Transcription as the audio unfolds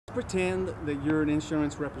Pretend that you're an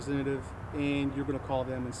insurance representative and you're going to call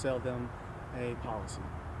them and sell them a policy.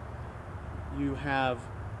 You have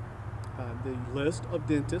the list of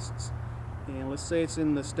dentists, and let's say it's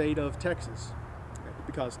in the state of Texas,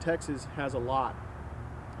 because Texas has a lot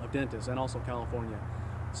of dentists, and also California.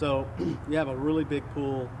 So you have a really big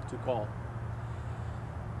pool to call.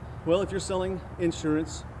 Well, if you're selling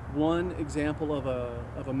insurance, one example of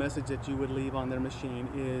a message that you would leave on their machine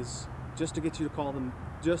is just to get you to call them,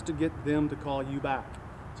 just to get them to call you back.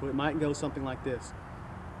 So it might go something like this.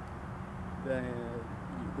 The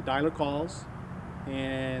dialer calls,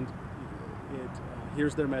 and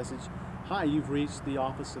here's their message. Hi, you've reached the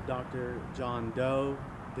office of Dr. John Doe,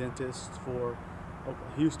 dentist for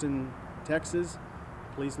Houston, Texas.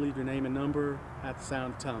 Please leave your name and number at the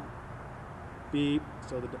sound tone. Beep.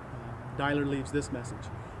 So the dialer leaves this message.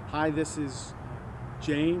 Hi, this is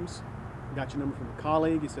James. I got your number from a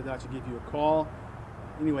colleague. He said that I should give you a call.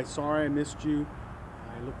 Anyway, sorry I missed you.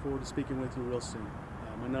 I look forward to speaking with you real soon.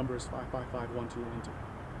 My number is 555-1212.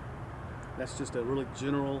 That's just a really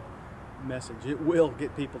general message. It will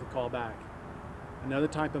get people to call back. Another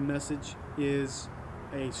type of message is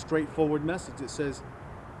a straightforward message. It says,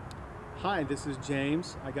 hi, this is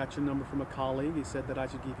James. I got your number from a colleague. He said that I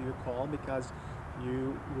should give you a call because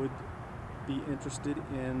you would be interested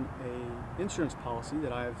in an insurance policy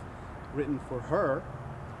that I've written for her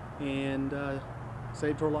and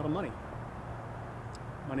saved her a lot of money.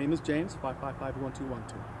 My name is James,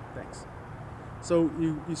 555-1212. Thanks. So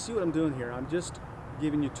you see what I'm doing here. I'm just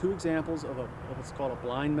giving you two examples of what's called a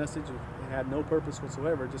blind message. It had no purpose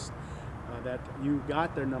whatsoever, just that you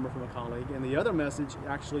got their number from a colleague. And the other message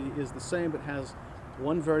actually is the same, but has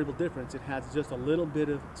one variable difference. It has just a little bit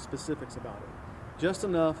of specifics about it. Just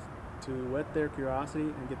enough to whet their curiosity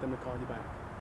and get them to call you back.